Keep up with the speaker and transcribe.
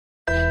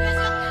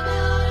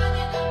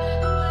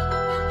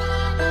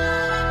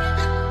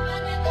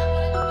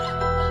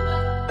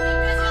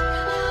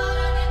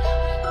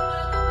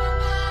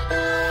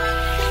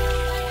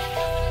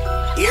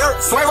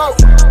Swivel.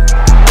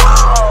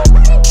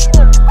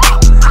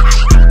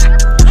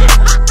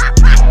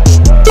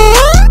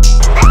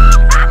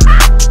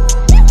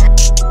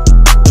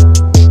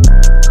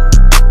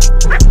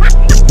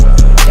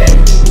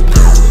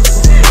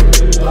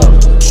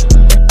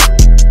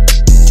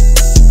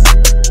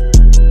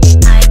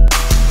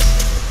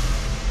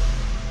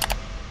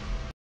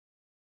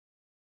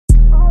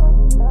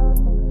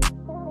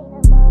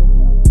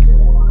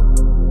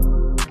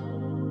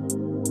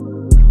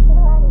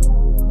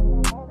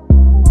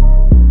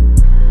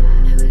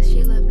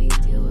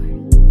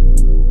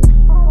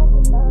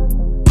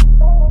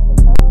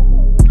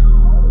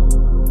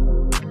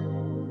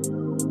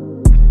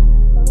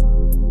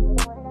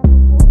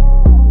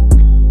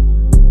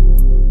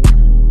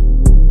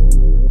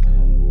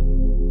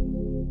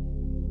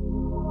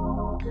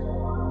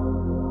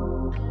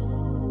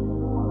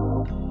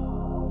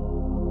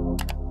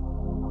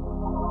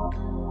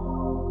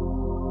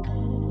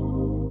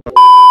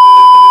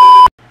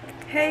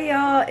 Hey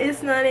y'all,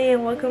 it's Noni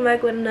and welcome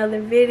back with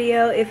another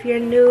video. If you're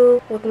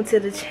new, welcome to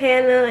the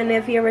channel, and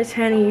if you're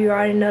returning, you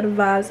already know the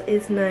vibes.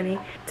 It's Noni.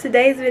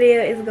 Today's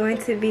video is going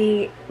to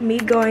be me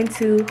going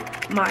to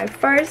my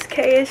first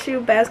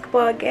KSU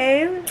basketball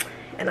game,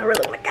 and I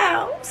really want to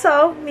go.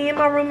 So me and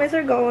my roommates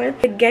are going.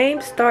 The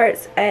game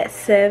starts at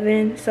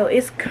 7, so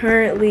it's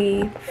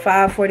currently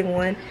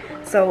 5:41.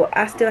 So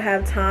I still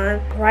have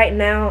time. Right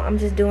now I'm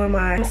just doing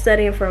I'm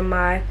studying for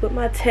my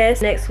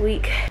test next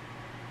week.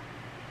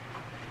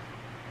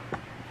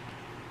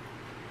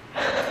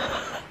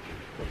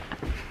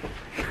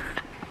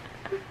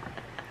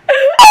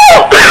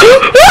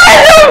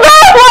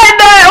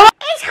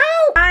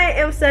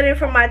 Studying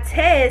for my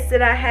test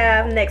that I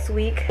have next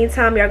week.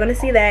 Anytime y'all gonna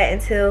see that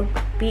until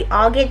we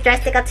all get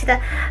dressed to go to the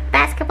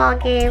basketball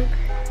game.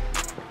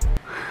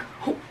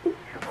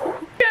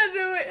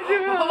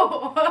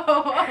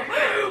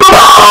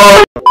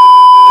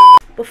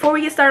 Before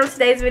we get started on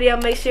today's video,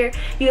 make sure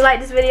you like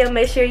this video,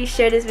 make sure you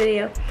share this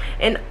video,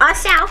 and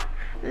also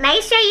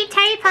make sure you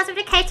turn your post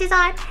notifications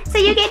on so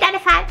you get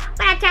notified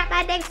when I drop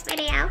my next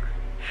video.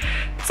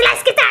 So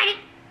let's get started.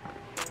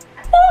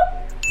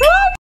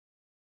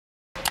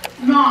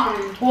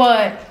 Mom.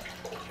 What?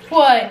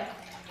 What?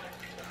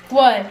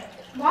 What?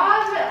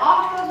 Why is it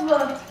off of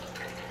the...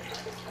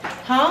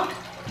 Huh?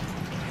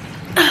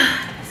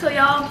 So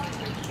y'all,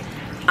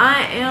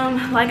 I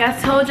am, like I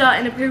told y'all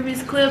in the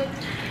previous clip,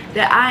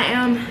 that I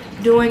am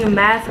doing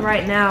math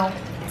right now.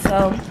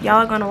 So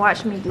y'all are gonna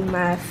watch me do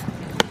math.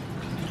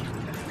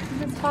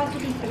 It's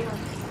 5:44.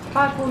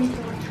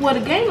 5:44. Well,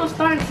 the game will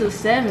start until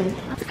 7.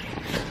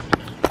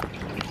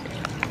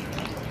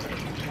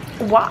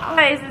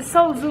 Why is it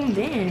so zoomed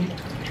in?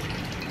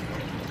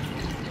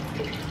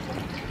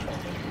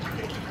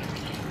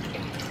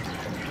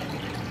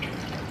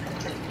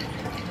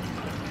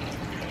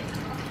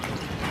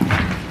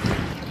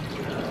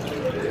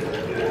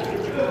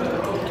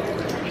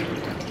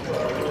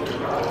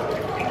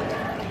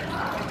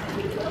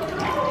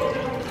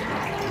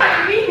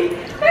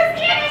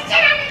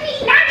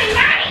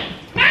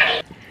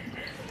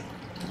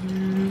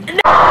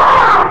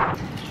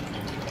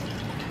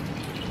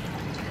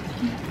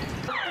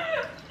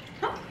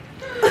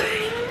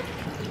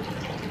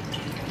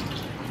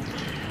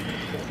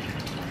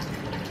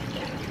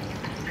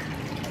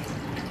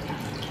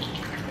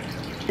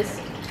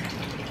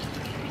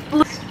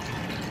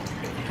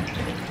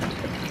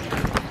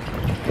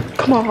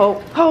 Come on,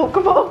 Hope. Hope,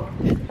 come on.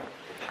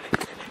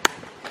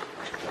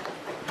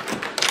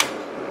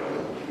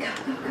 Go.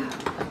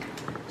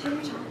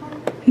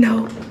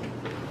 No.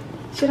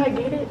 Should I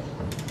get it?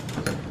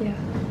 Yeah.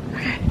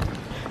 Okay.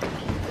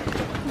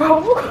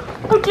 Bro,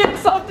 I'm getting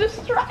so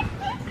distracted.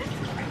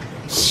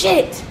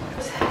 Shit.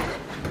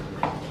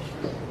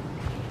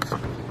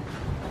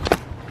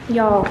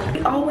 Y'all, we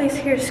always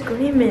hear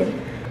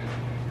screaming.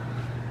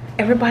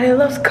 Everybody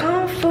loves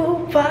kung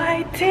fu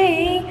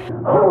fighting.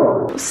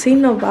 Don't see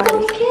nobody.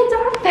 Those kids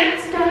are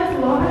fast as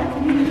what?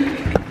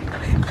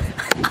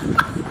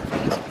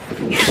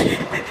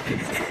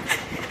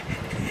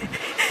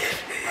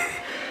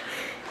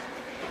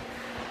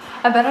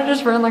 I bet I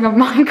just ran like a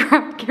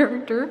Minecraft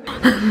character.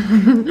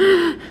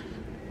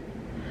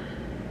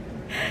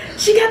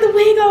 She got the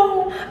wig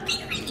on.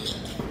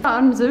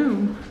 On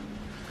Zoom.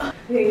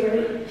 Yeah, you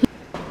ready?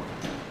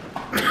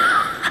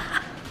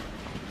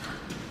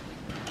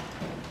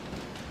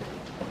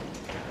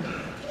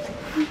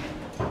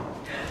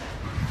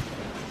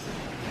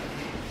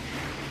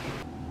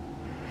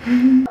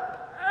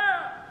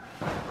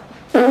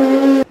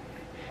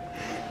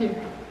 Here.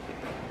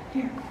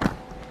 Here.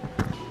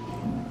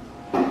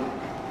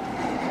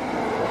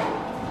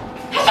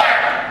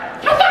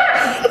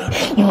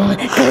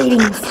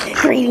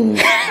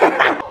 Greetings.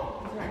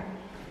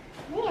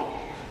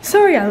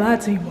 Sorry I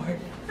lied to you, Mark.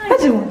 I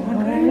just want to know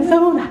what it's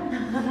all about.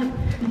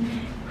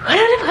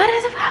 What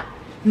is it about?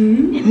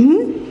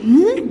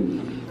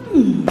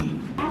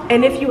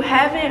 And if you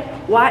haven't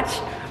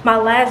watched my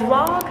last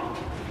vlog,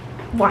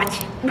 watch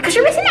it because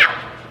you're missing out.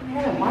 You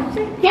haven't watched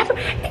it?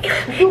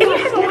 If you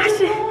haven't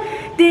watched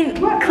it, then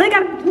click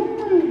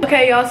on.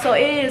 Okay, y'all, so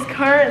it is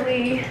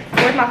currently,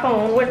 where's my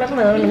phone? Where's my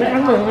phone? Where's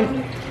my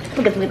phone?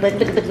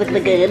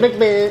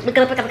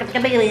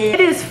 It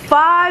is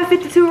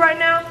 5:52 right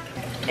now.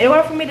 In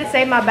order for me to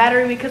save my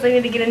battery, because I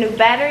need to get a new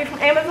battery from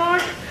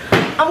Amazon,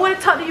 I'm going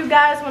to talk to you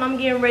guys when I'm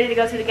getting ready to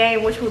go to the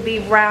game, which will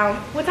be around,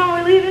 what time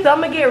are we leaving? So I'm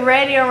going to get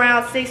ready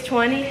around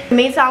 6:20. In the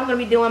meantime, I'm going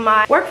to be doing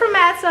my work for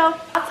math, so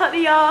I'll talk to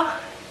y'all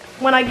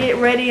when I get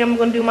ready. I'm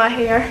going to do my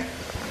hair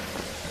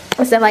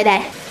and stuff like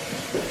that.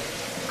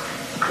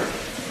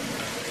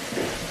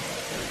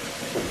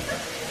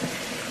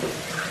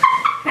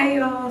 Hey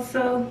y'all,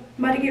 so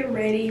I'm about to get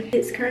ready.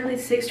 It's currently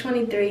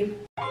 6:23.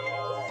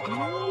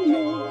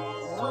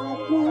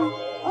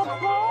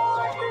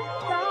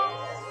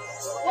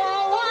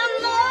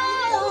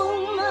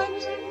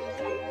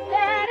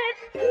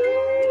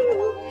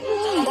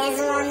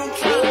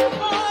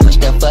 Push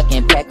the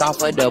fucking pack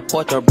off of the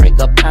porch or break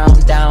a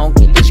pound down.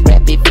 Get the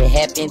scrap if it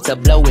happen to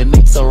blow, it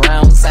makes a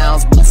round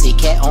sounds. Pussy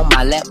cat on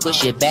my lap,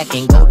 push it back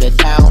and go to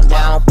town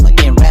down.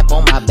 Putting rap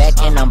on my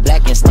back and I'm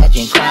black and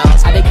snatching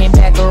crowns. I done came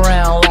back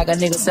around like a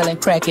nigga selling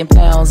crack in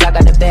pounds. I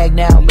got the bag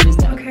now, but it's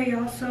done. Okay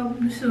y'all, so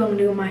this is what I'm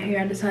doing with my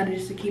hair. I decided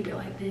just to keep it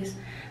like this.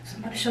 So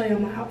I'm about to show you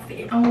my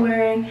outfit. I'm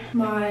wearing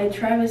my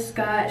Travis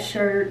Scott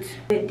shirt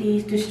with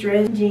these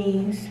distressed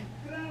jeans.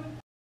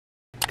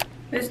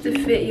 This the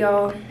fit,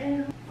 y'all.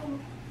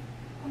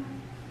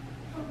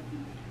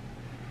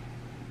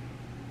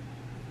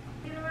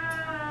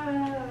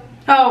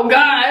 Oh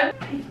God!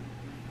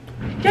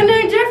 Your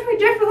name Jeffrey?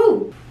 Jeffrey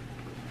who?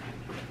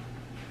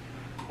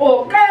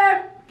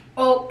 Okay.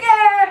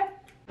 Okay.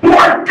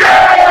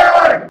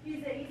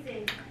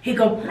 He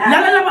go la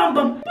la la bum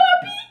bum.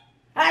 Papi,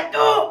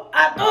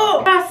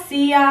 atu.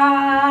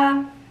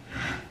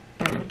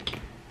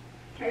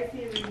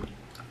 Gracias.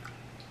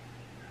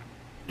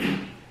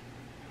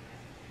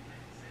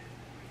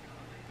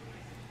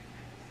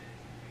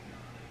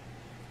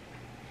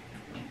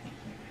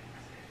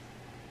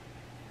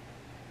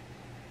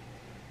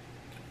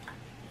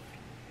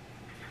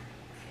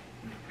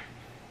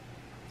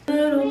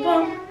 Little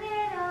bump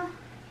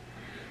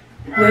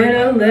with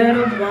a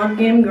little bump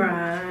and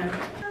grind.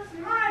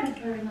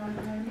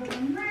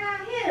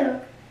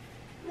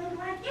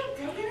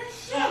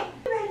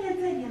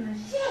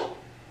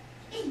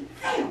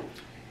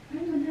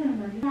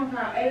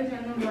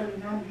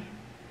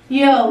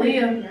 Yo,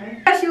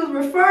 Leah. She was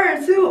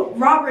referring to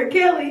Robert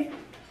Kelly.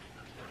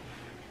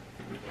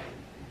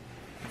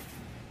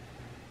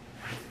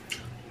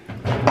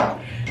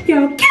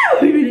 Yo, get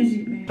away with this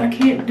shit, man. I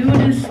can't do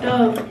this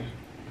stuff.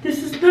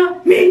 This is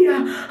not me.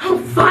 I'm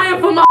fighting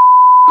for my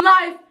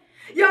life.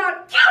 Y'all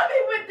kill me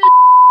with this.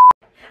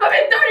 I've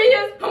been 30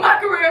 years of my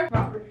career.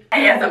 Robert.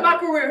 Years of my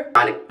career.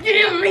 Trying to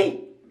kill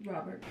me.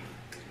 Robert.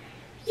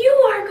 You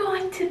are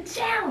going to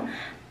jail.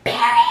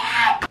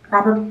 Period.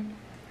 Robert.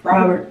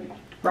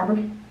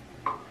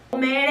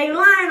 Man, they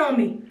lying on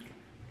me.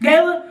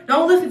 Gayla,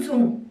 don't listen to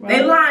them. Robert.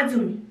 They lying to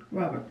me.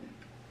 Robert.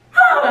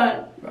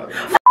 Robert.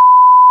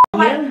 I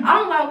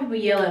don't like when people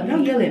yell at me.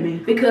 Don't yell at me.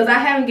 Because I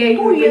haven't gave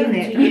you a reason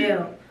to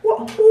yell. Who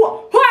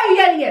are you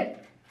yelling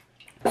at?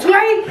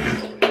 Sway,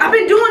 I've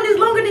been doing this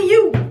longer than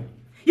you.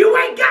 You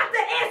ain't got the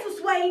answer,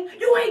 Sway.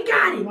 You ain't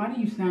got it. Why do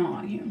you sound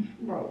like him?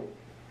 Bro,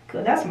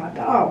 because that's my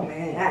dog,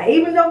 man.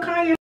 Even though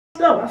Kanye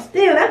stuff,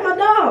 that's my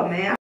dog,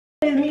 man.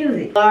 I his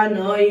music. I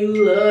know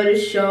you love the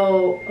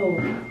show. Oh.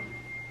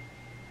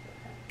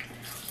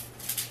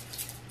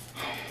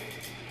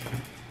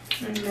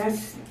 And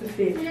that's the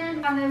fit. It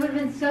would have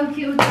been so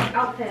cute with this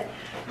outfit.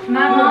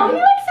 My mom, you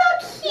look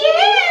so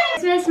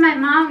cute! This my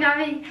mom got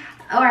me,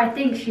 or I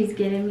think she's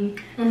getting me.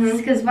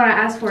 Because what I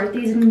asked for,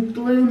 these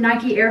blue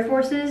Nike Air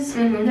Forces.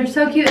 They're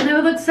so cute and they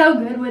would look so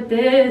good with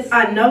this.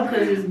 I know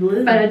because it's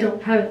blue. But I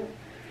don't have it.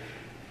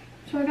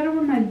 So I gotta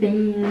wear my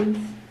Vans.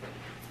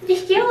 You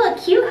still look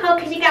cute, ho,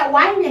 because you got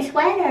white in the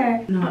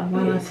sweater. No,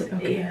 well,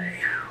 okay.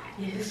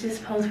 Yeah, it's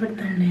just pose for the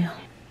thumbnail.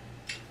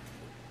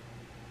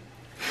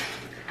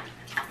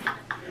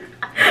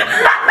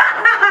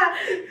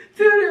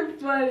 Dude,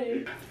 it's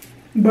funny.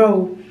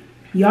 Bro,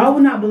 y'all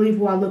will not believe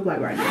who I look like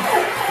right now.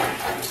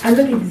 I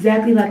look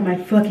exactly like my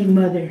fucking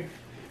mother.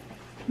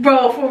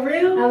 Bro, for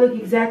real? I look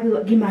exactly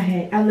like, get my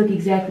hat. I look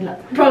exactly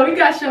like. Bro, you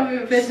gotta show me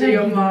a picture of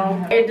your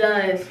mom. It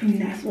does.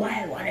 And that's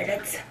why I wanted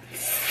it.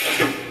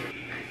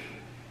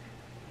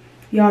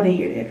 Y'all didn't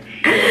hear that.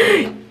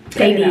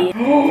 They did.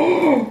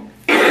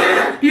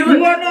 You want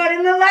to know what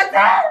it look like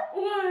that?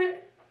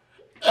 What?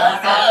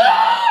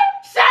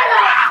 Shut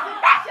up!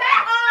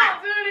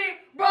 Dude.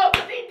 Bro,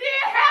 because he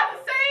did have to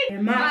say.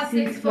 And my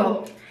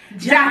 6'4",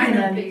 jacking a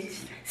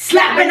bitch,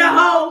 slapping the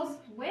hoes.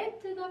 Went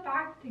to the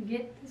back to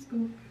get the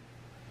scoop.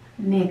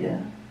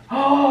 Nigga.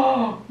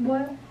 Oh,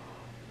 What?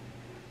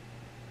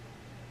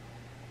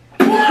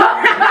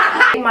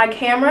 my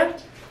camera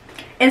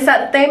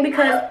inside the thing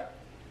because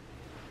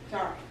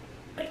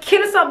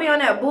Kennesaw be on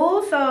that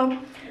bull, so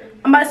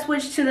I'm about to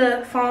switch to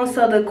the phone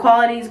so the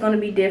quality is gonna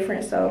be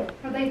different. So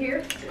Are they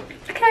here?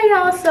 okay,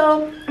 y'all.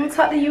 So I'm gonna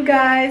talk to you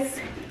guys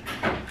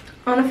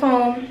on the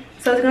phone.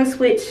 So it's gonna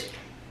switch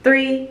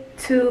 3,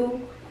 2,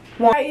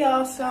 Alright,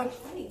 y'all, so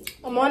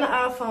I'm on the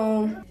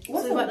iPhone.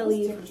 So we about to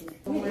leave.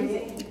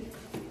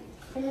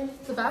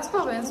 The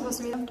basketball band's supposed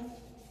to be done.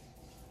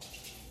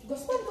 When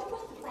was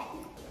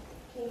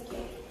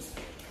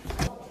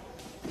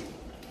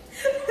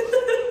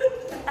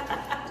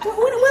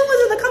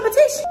it the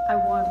competition? I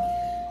won.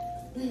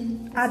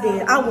 I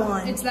did. I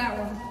won. It's that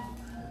one.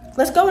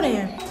 Let's go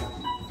then.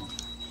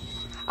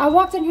 I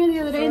walked in here the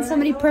other day and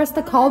somebody pressed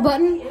the call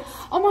button.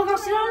 Oh my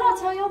gosh, did I not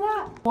tell y'all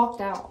that?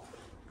 Walked out.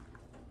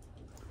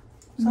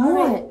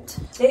 What?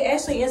 They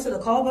actually answered the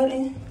call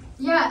button?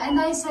 Yeah, and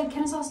they said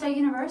Kennesaw State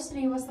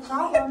University, what's the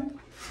problem?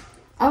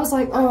 I was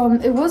like,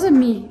 it wasn't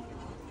me.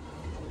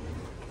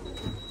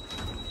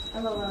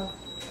 LOL.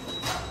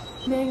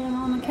 Begging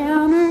on the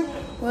counter,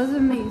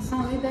 wasn't me.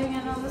 Somebody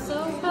begging on the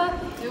sofa,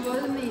 it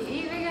wasn't me.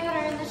 Even got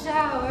her in the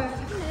shower.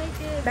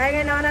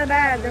 Banging on the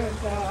bathroom.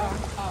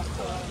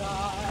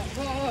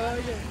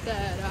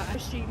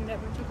 She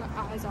never took her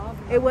eyes off.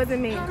 It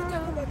wasn't me.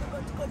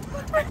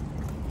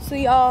 So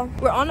y'all,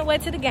 we're on the way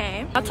to the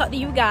game. I'll talk to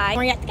you guys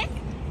when you're at the game.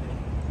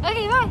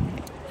 Okay, bye.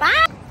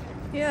 Bye.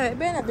 Yeah, it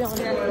better not be on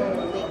there.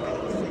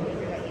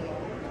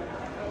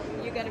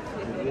 You gotta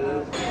flip it.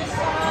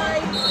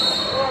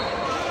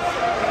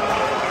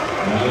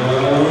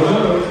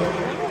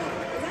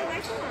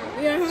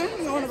 Yeah,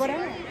 you wanna go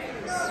down?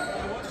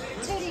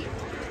 Teddy,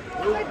 I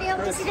want to be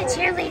able to see the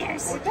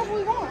cheerleaders.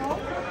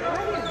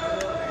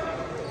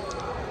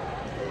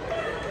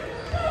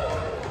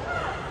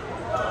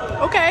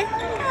 Okay.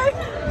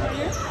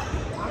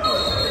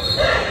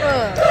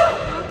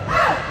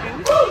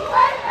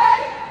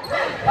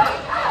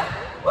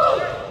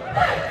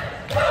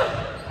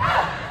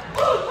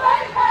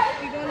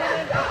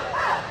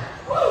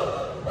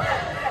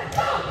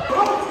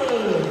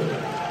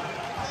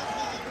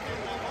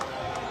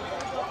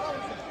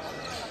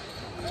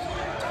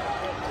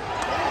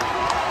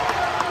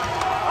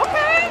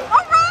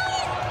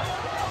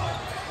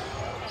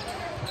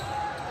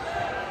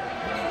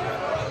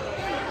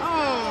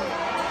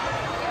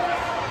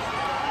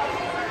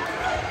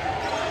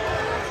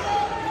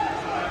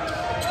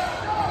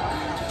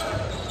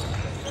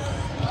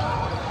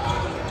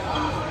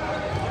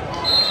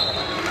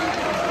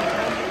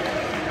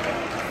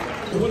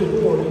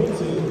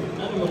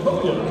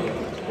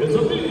 It's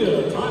a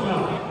media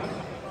timeout.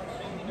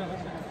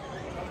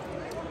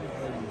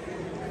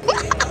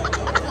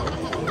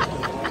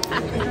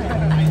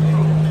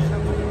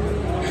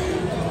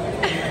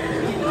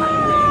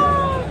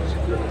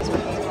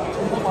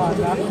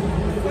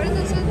 Where does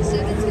it say the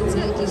sentence?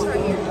 It's just right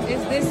here.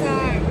 It's this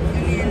side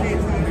and then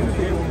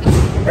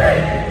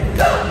that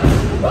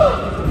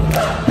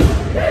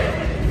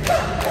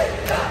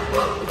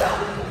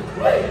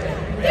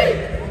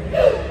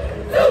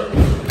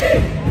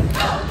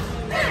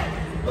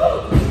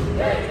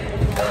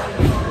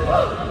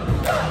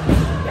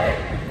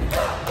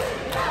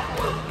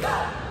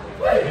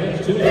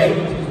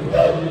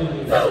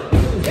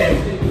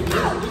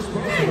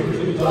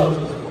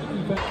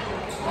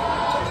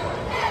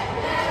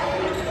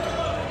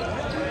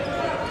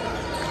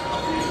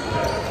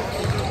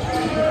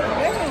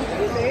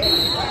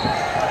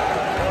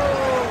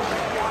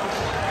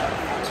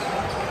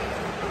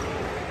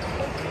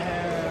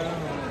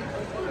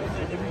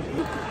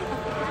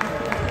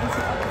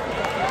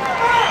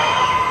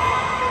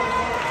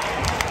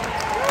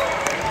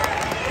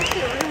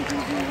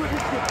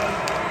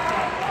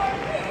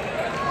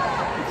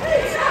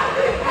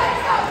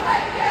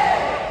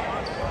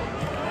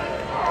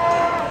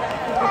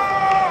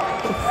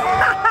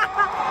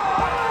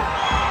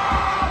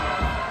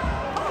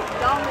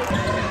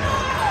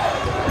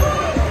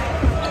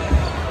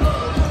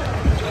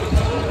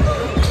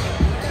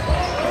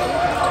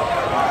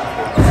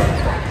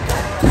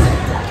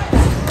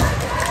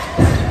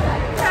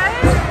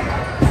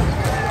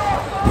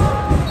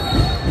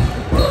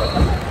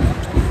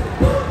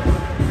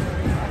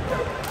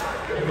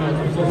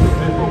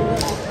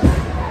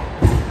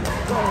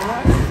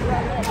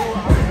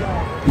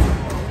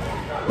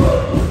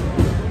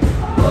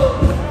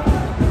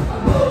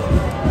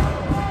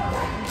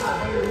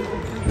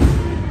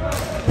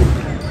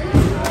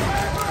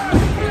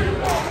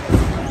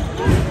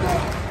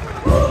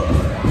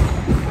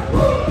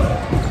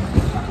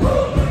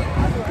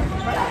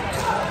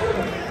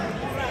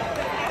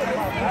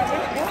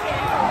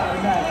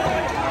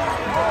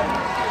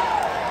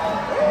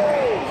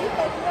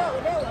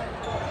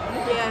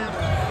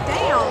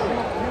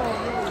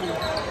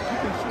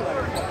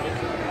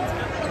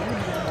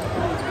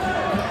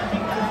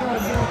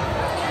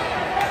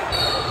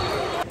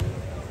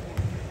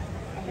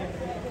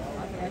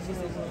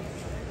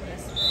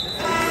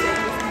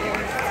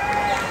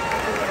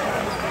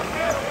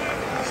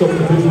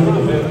Substitution for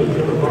the family,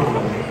 number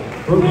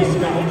 5, Bernie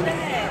Scott.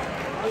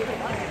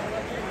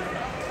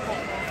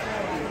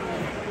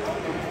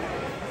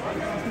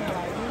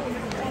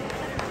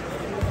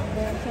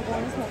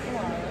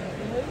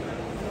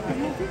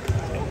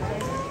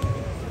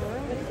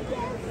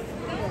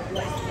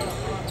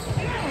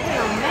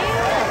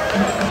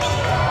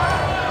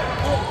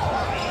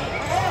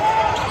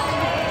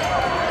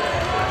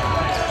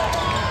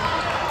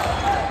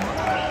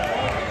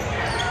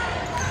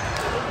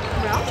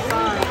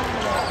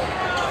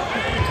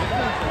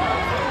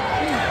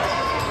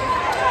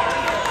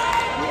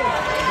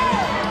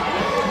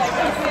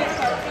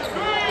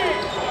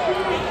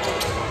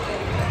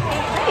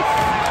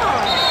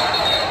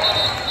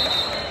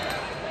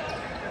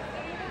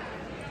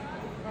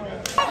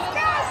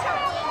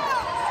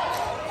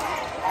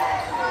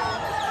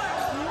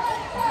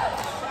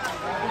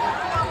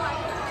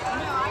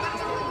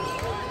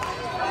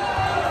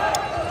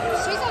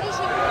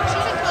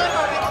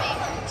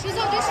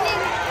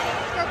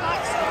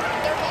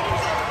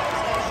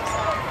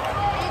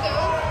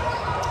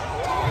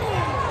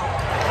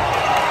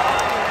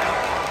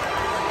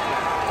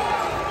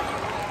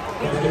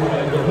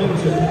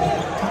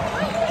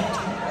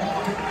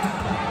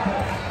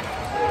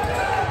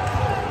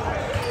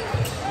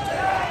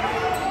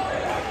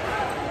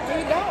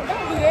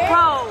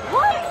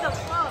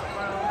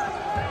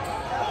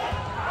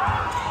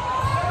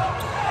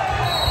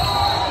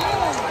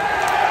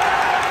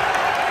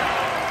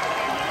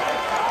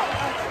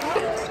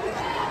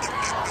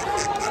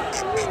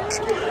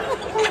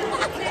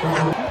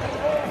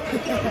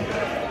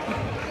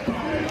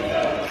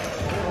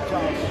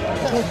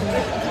 I'm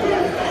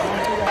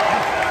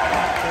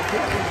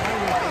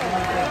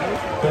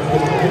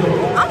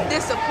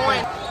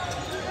disappointed.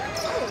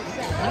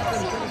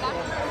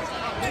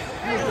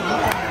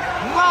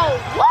 Bro,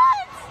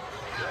 what?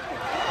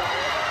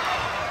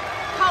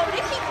 Oh, they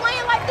keep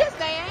playing like this,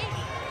 they ain't.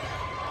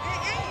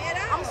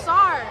 I'm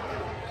sorry.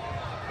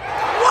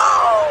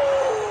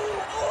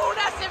 Whoa! Oh,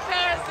 that's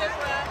embarrassing,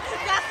 bro.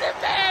 That's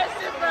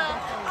embarrassing, bro.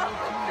 Oh,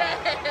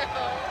 damn.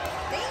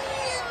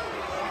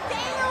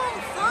 Damn,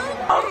 son.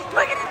 Oh,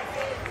 look at it.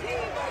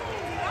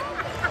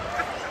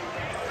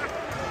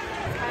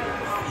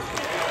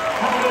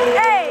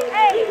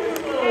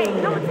 Hey,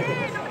 number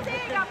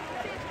 10, got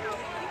potential.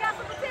 He got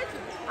some potential.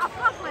 I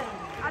fuck with him.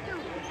 I do.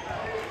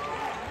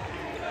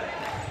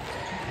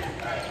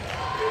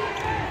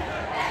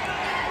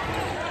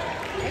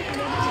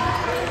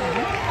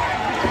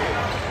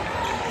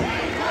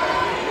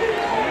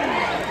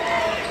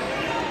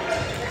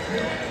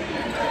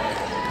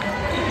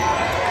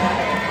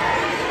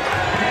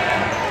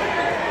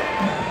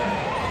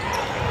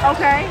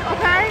 Okay,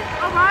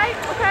 all right,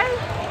 okay.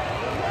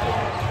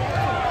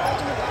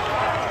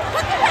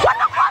 What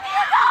the fuck are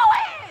you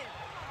doing?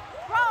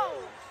 Bro.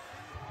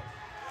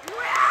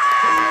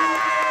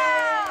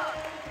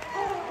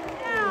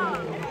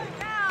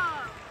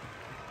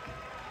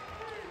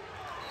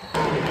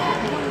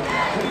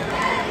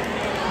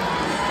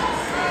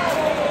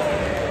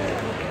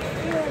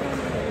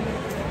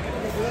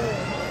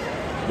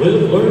 With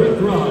Learn and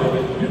Thrive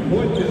at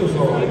Viewpoint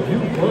Kennesaw and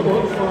Viewpoint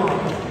on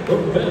Thrive, the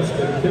best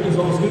in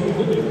Kennesaw student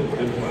living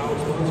and proud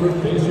sponsor of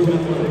KSU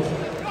Athletics.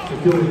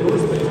 Secure your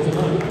space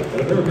tonight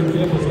at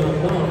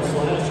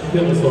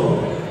AmericanCampus.com/Kennesaw.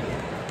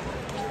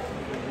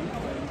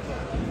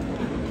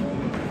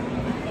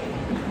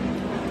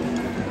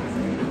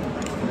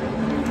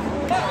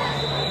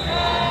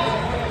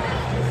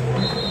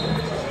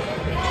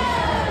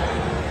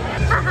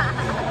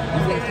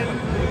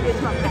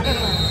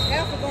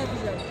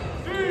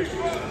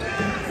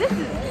 This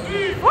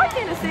is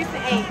 14 to 6 to 8.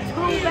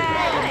 Too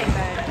bad. That ain't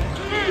bad.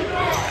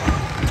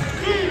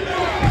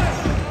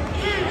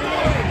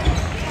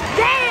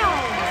 Damn!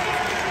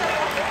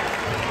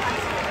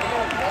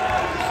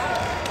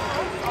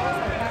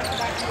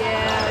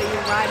 Yeah,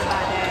 you're right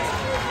about that.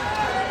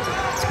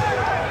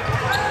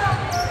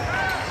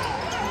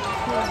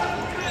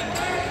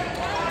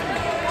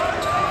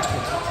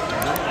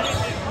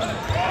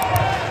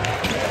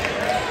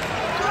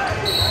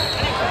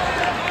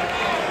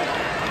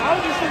 How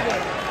would you see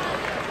that?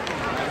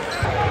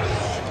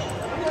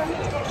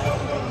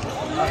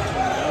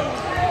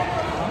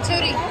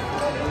 Tootie.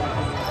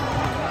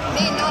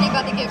 Me and Noni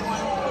about to get one.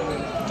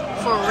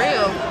 For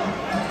real?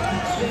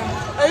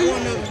 Hey.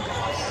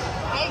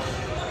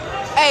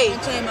 Hey.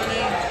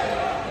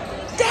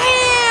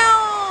 Damn!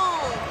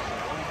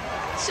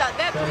 Shot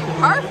that three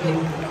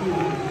perfect.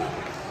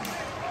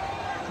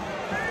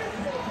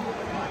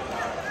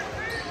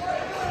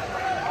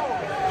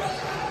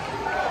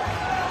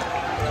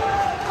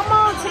 Come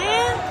on,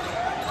 Tim.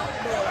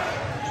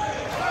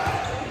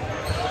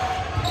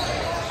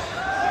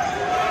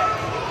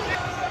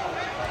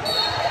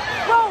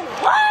 Bro,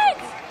 what?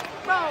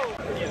 Bro.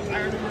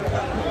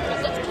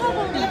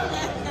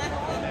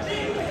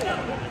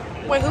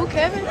 Wait, who,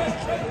 Kevin? I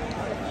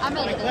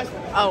made it.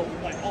 Oh.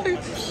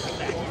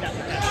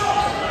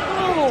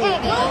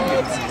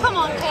 Kevin. Come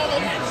on,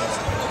 Kevin.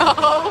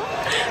 Oh.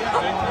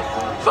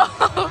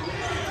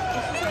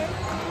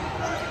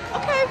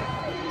 Okay.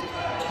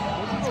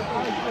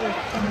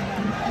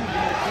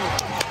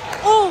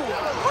 Ooh,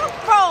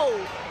 bro.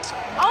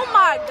 Oh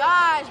my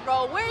gosh,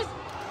 bro. Where's...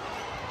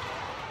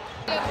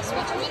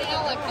 Switch them in and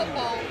out like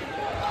football.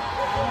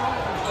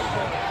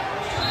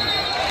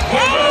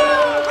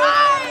 Damn,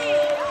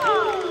 right.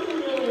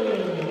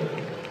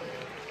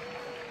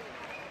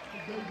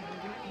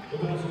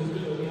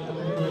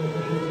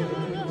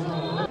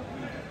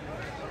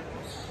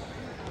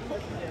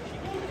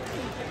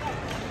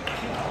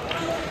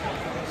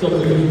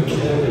 Substitution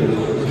standard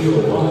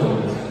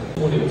 01,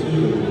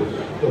 22,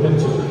 go ahead,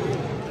 sir.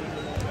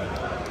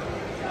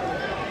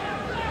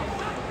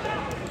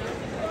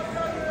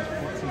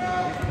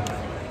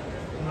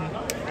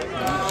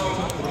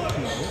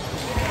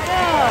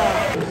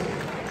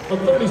 A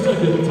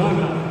 30-second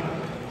timeout.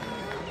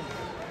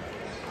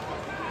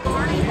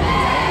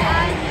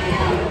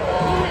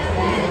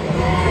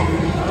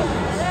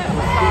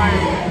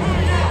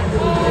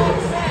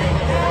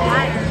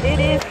 It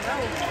is.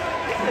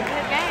 It's a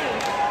good game.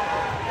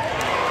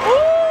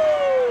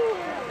 Ooh!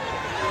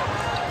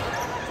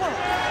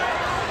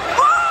 Oh,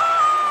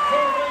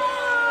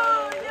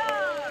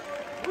 yeah!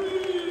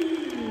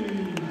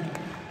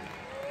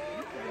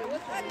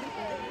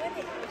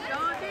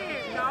 Y'all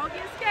did. Y'all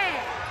get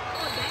scared.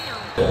 Oh, damn.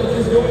 This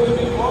is going to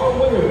be our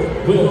winner.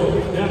 Will,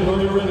 gather on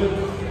your ready.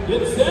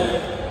 Get set.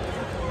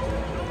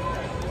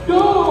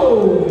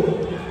 Go!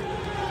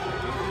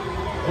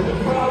 And the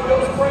crowd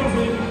goes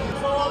crazy.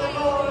 All the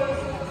noise.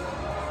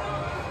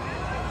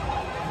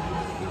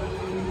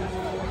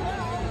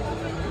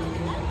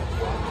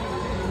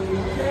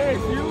 Yes,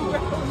 you.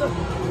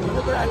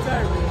 Look at that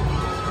turn.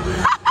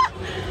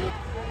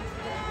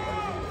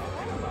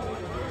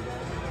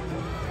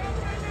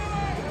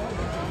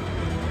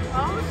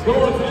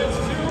 North is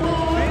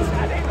 2-1.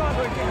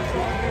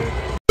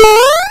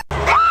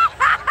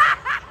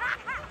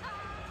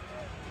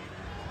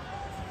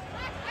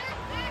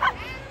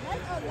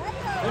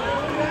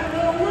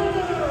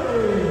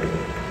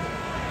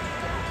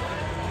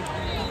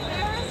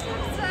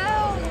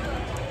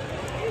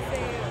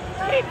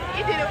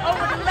 He did it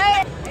over the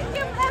leg.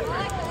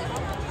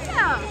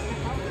 Yeah.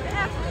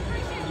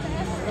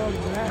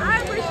 I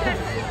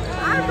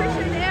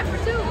appreciate the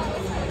effort too.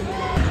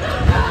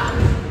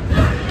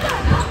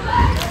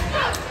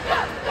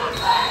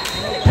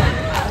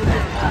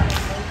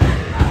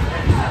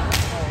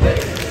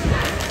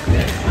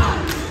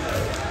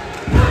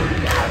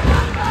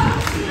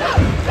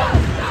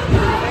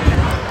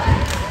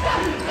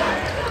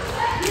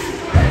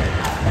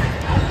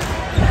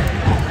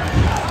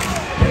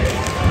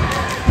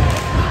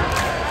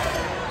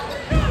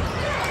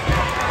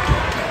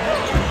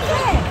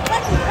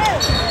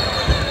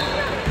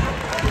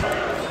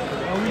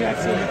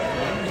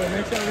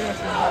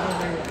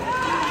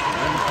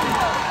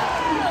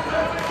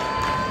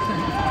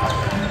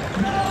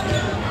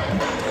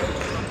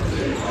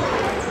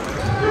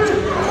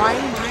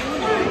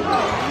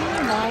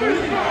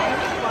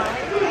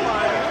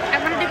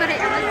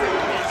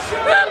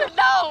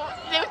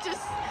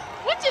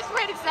 Which is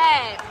pretty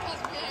sad.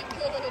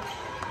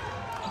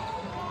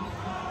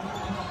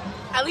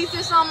 At least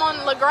there's some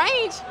on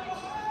LaGrange.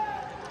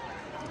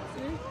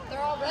 They're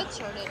all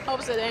red-shirted.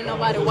 Hope so there ain't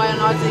nobody white on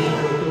our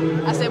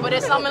team. I said, but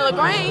there's some in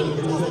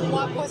LaGrange.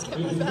 White boys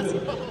can't play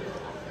basketball.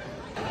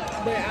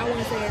 But I want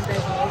to say it's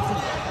that.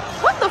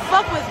 What the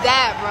fuck was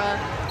that, bruh?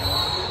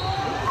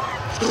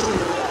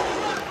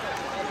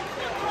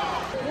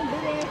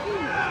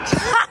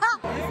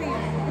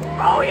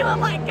 Bro, you look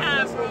like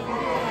God, bro.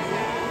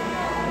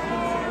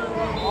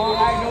 All I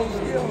know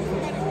skills.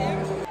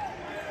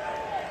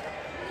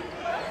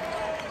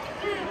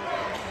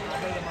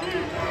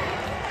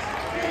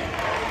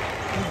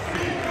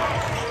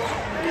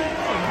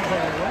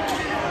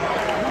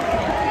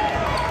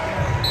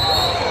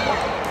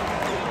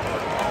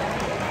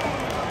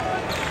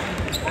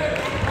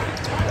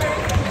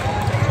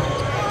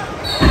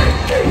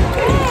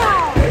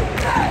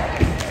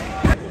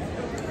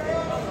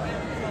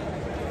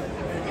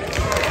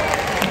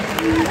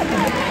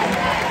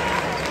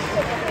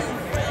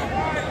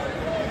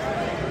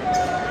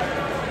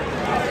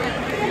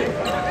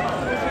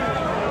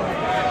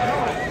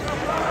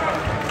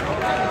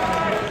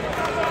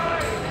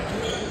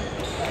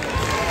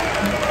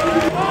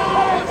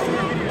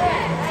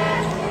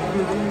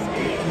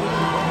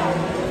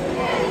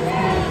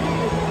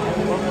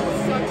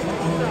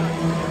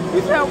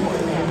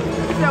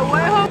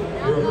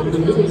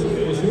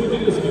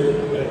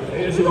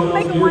 We're gonna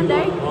make it one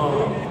day.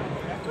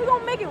 We're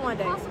gonna make it one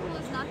day. Possible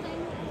is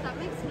nothing. That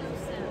makes no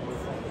sense.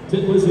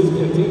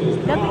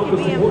 Nothing can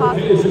be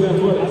impossible.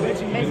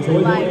 Basically,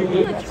 like,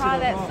 we're gonna try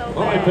that so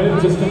bad.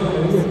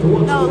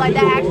 No, like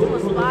that actual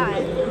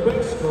spot.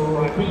 Oh,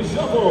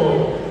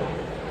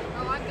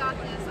 I got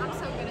this. I'm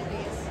so good at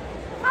these.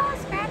 Oh,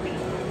 Scrappy.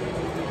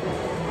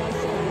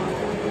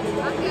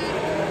 I'm good.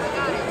 I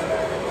got it.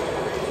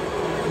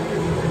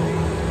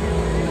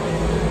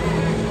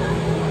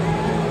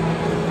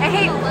 And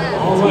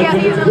yeah,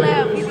 he's the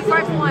left. He's the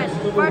first one.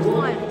 First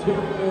one.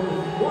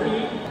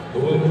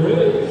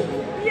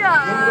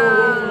 Yeah.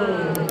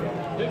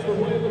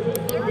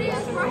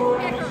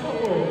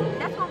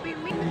 That's gonna be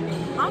me.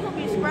 I'm gonna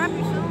be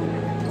Scrappy soon.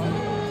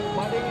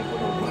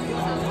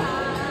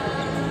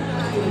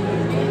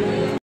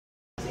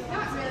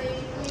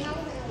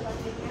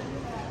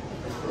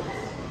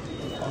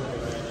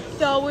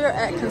 So we're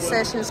at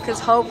concessions because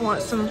Hope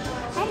wants some.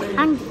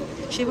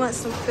 She wants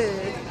some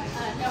food.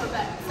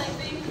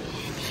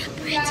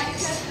 We got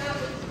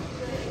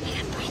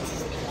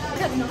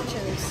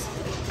nachos.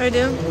 They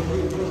do?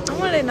 I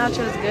want their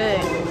nachos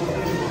good.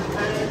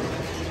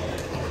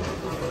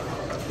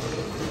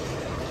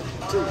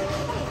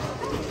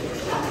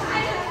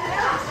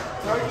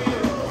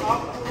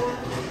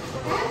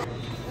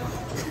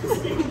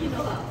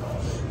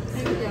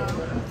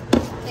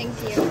 Thank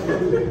you.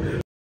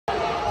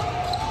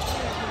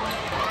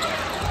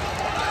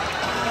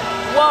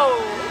 Whoa.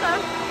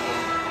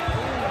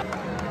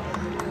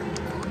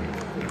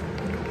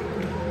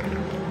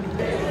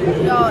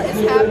 Y'all, it's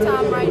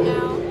halftime right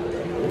now.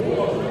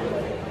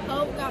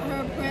 Hope got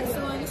her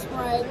pretzel and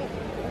Sprite.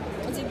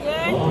 Is it good?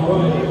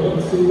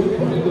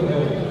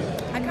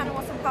 I kind of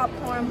want some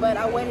popcorn, but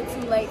I waited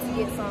too late to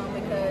get some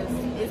because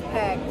it's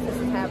packed. This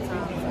is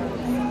halftime.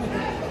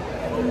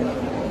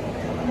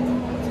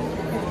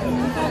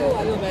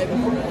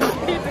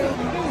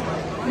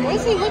 Why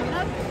is he looking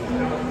up?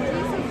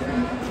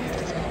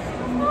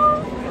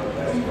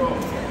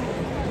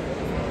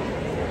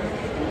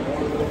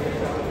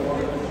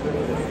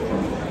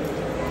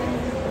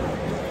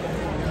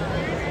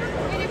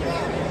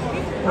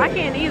 I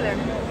can't either.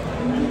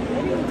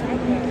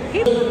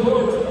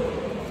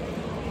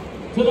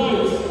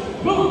 Tonight's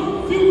the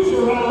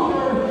Future Hour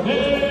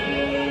and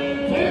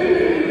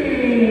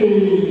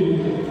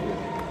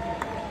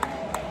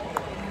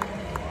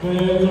Wait,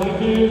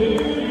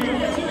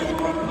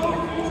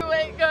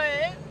 go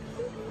ahead.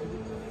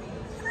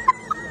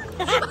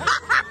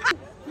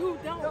 You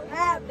don't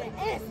have the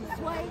answers,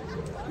 Sway.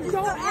 You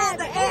don't have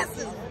the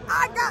answers.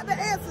 I got the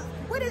answers.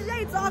 What is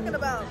Jay talking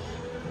about?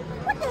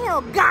 What the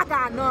hell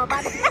Gaga know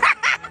about it?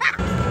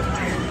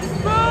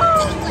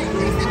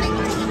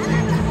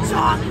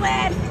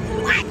 Chocolate!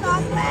 White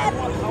chocolate!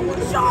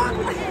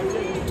 Chocolate!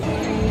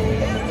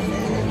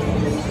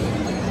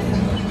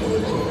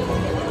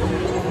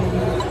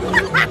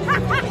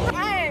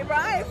 Hey, bro, I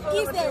ain't fooling.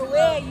 He said,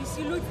 where you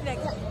see looking at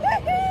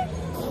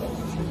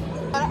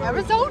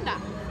Arizona.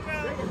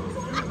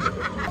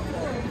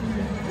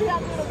 We got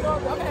to the door.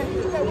 Okay,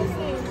 we'll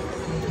see.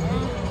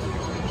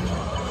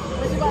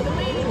 What you about to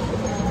leave?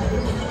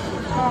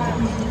 Alright.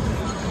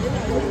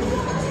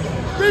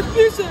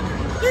 Refusion!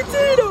 You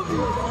did it!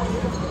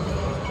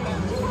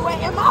 Wait,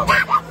 am I?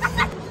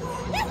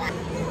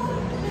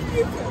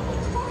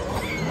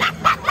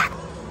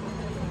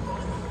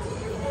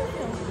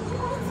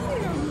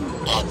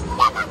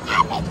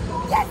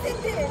 Yes, it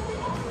did.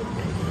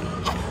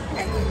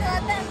 And you know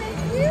what that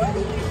makes you?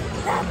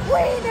 The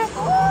queen of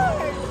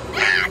hearts.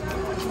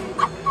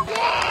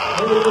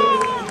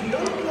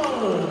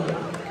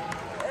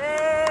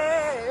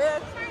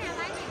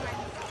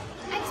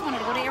 I just wanted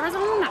to go to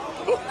Arizona.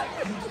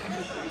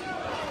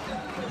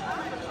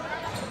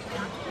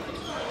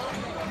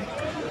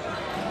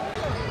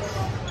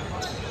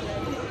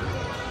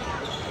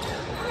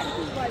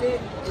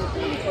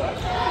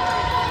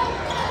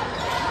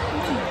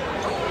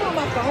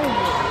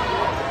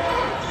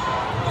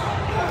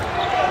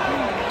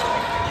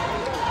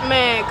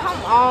 Man,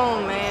 come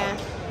on, man.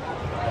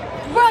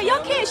 Bro,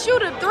 y'all can't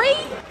shoot a 3?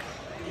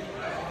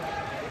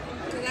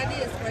 Because I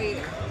did spray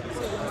it.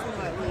 So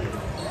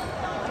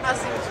I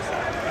see what you're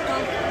saying.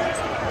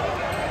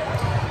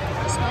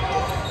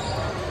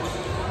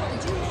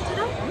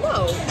 no.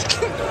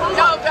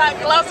 Go back,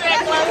 closer,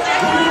 closer.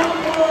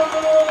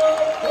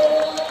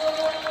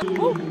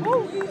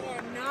 You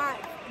are not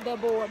the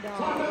board dog.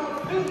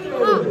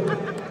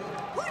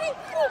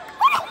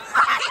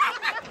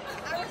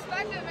 I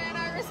respect it, man. I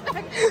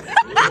respect it.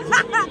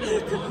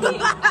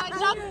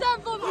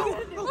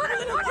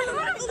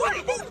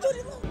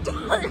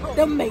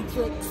 The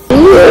Matrix.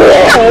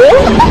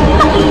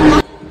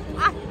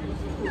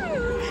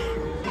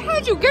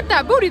 How'd you get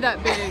that booty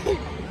that big?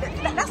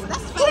 That's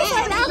Who's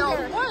fat ass. your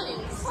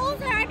voice? Who's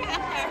her?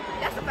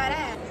 That's a fat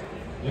ass.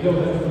 Look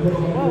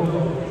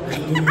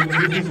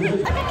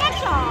at that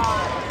shot.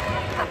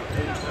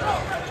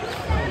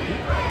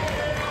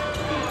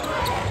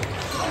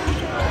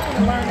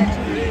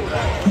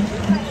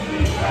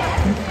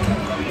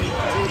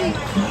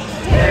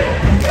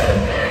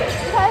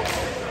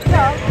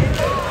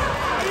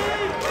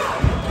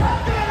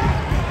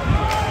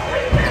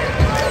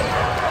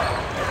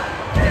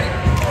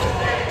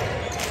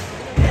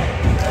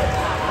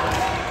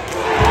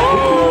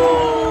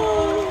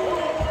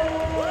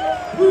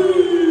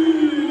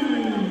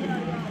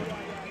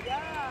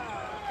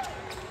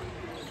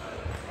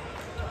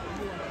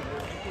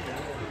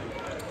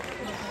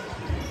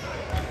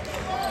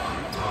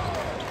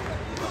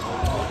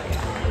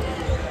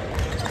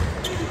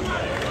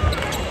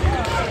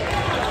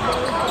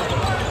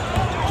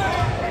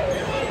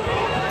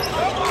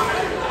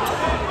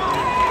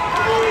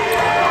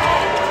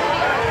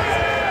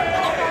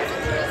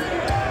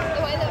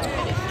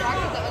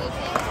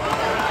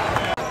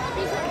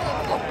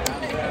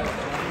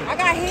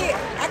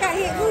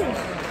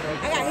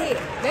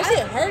 That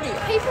shit hurted.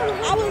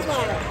 I was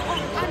like,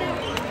 I know.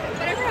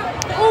 Whenever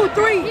oh,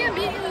 3. he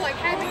immediately like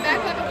had me back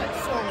up and went,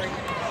 sorry.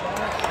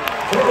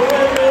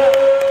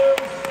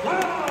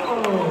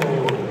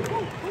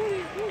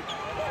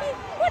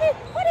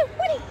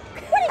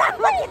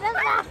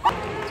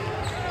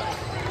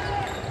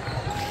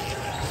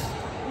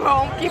 Bro,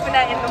 I'm keeping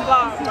that in the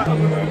box, bro.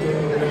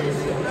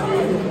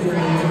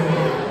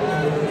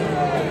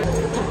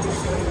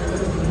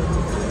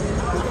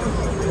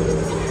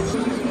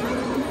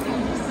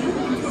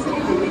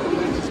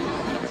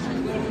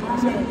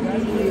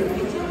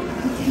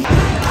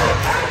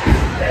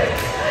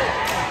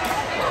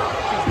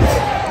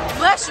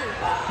 Bless you.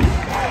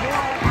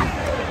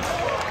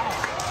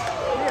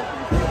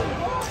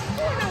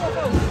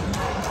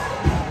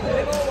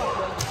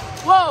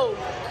 Whoa.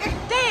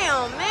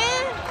 Damn,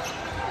 man.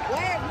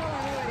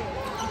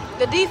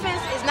 The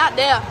defense is not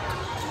there.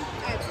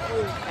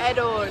 At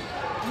all.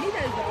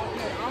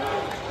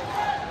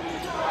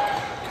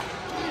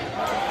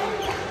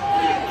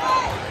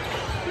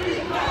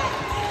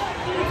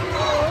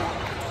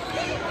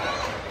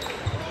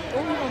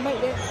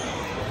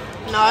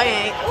 No, it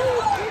ain't.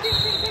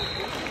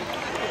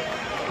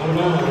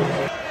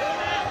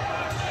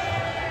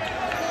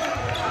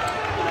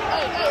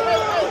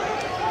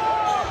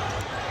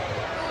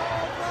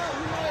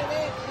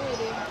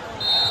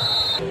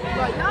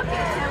 Bro, y'all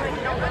can't tell me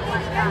he don't look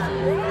like that.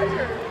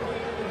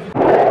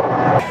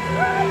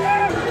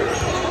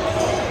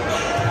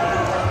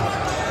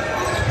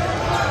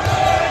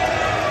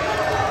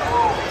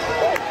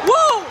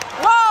 Whoa!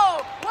 Whoa!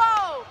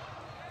 Whoa!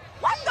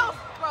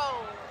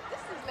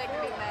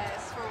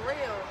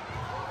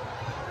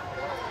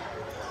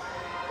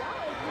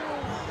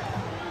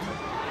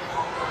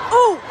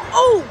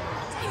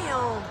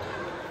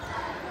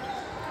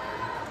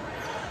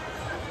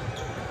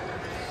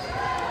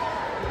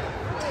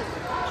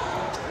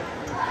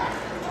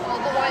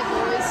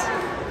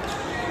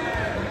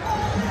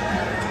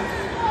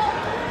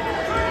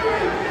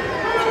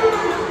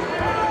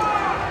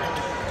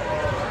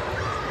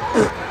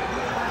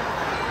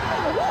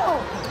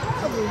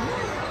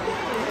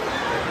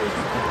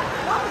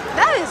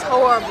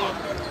 horrible.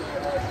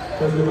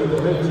 Let's give it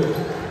a head check.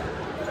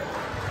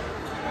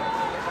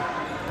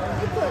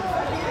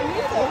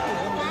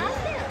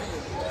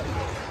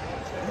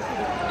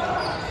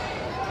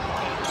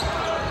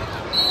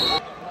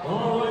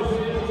 All right,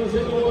 fans, is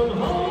anyone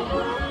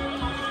hungry?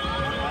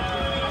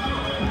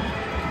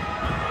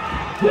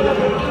 Get up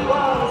and get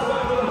wild. It's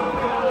time for the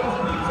Hungry House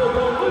Pizza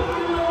Bowl with the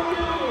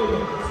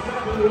game.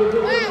 Scrappy will do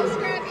it. Wow,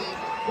 Scrappy.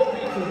 The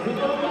pizza, we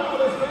go now.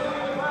 Let's get in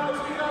the crowd.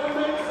 So you gotta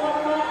make some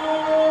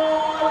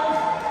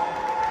noise.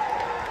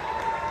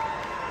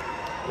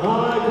 I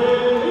can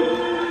hear you.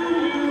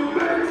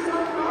 Make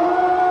some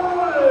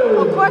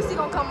noise. Of course he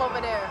gonna come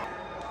over there.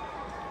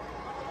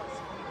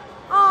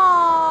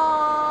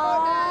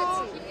 Oh,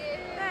 That's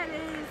cute. that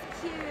is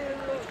cute.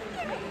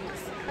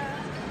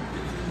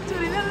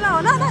 Julie,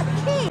 no, not that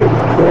kid.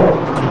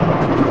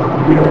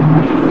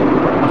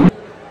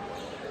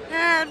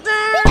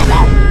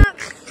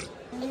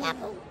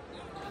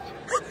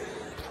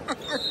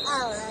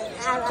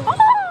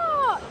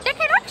 Oh,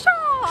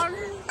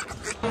 dakidnonii.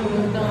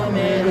 The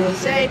middle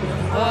shape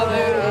of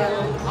her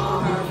L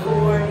on her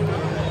forehead.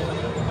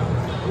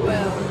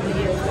 Well,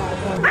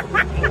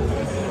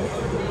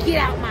 Get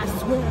out my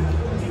swamp.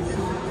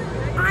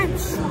 I'm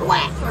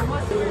swag.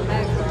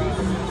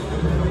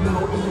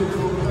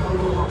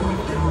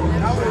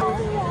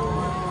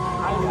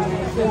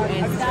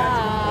 and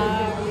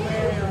stop.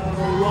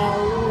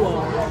 Whoa,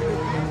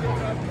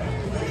 whoa.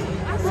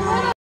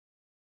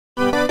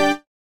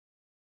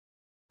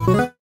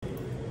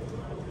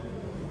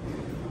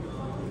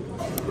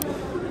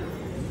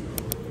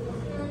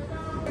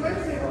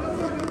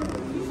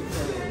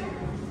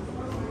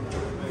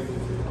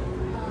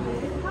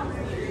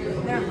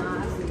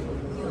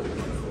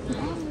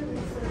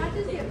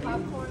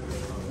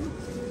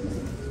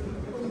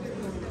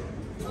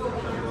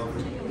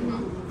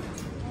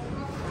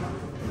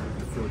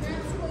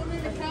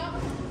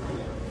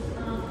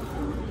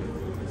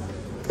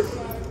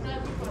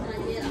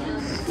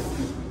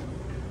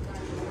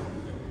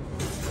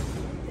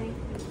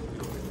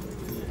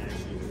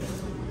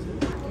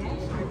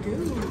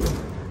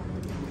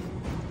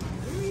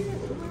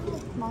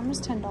 Mine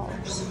was $10.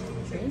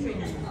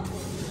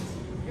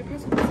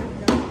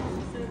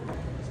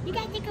 You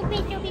gotta take a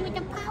picture of me with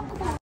the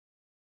popcorn.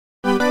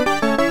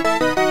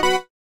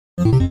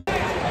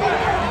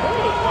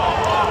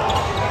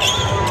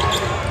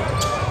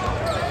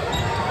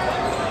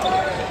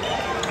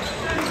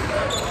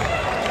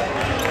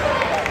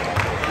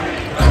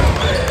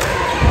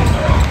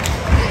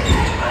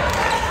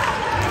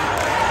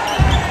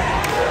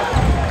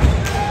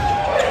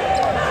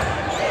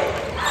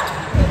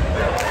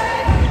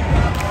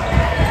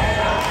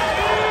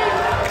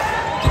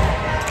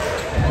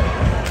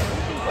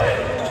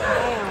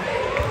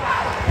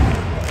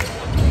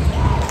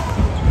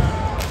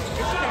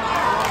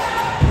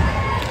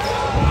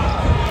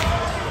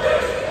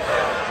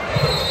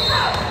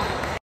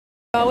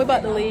 We're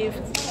about to leave.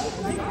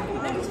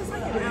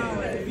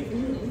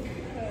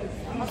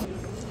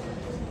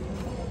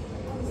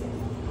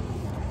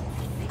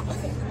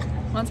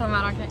 One time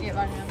out, I can't eat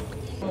right now.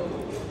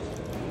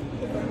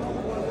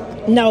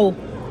 No,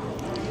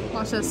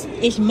 Watch this.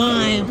 it's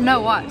mine.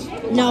 No, watch.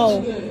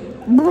 No.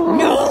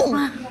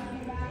 No.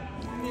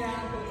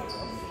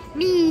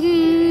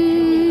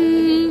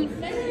 Me.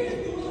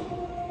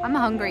 I'm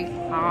hungry.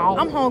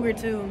 I'm hungry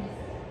too.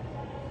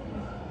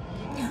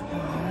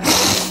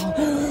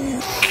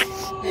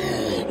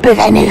 Big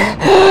eye nigga.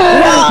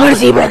 What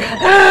is he, bro?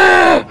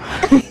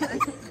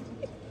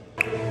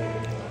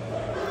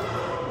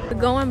 We're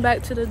going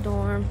back to the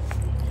dorm,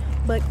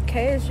 but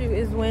KSU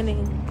is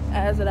winning,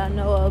 as that I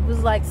know of. It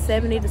was like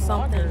 70 to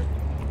something.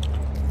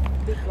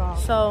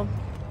 So,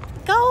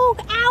 go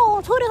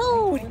Owls! Who the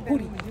who?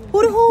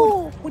 Who the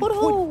who? Who the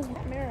who?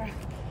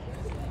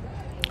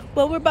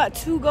 But we're about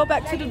to go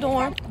back to the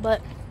dorm.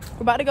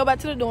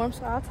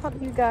 So I'll talk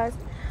to you guys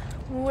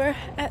when we're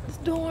at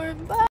the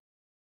dorm. Bye.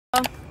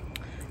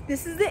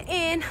 This is the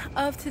end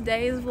of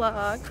today's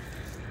vlog.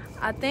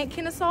 I think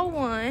Kennesaw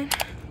won,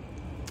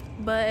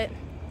 but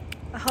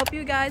I hope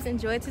you guys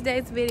enjoyed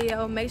today's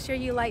video. Make sure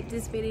you like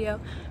this video.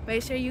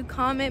 Make sure you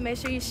comment. Make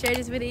sure you share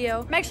this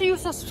video. Make sure you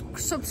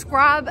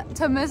subscribe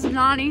to Miss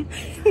Noni.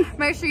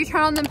 Make sure you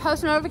turn on them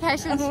post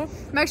notifications.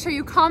 Make sure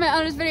you comment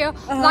on this video.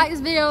 Like this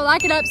video.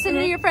 Like it up. Send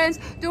it to your friends.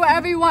 Do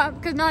whatever you want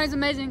because Noni's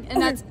amazing.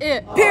 And that's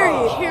it.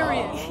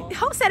 Period.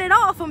 Hope said it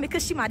all for me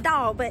because she my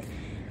dog. But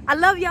I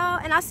love y'all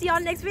and I'll see y'all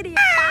next video.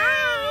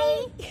 Bye.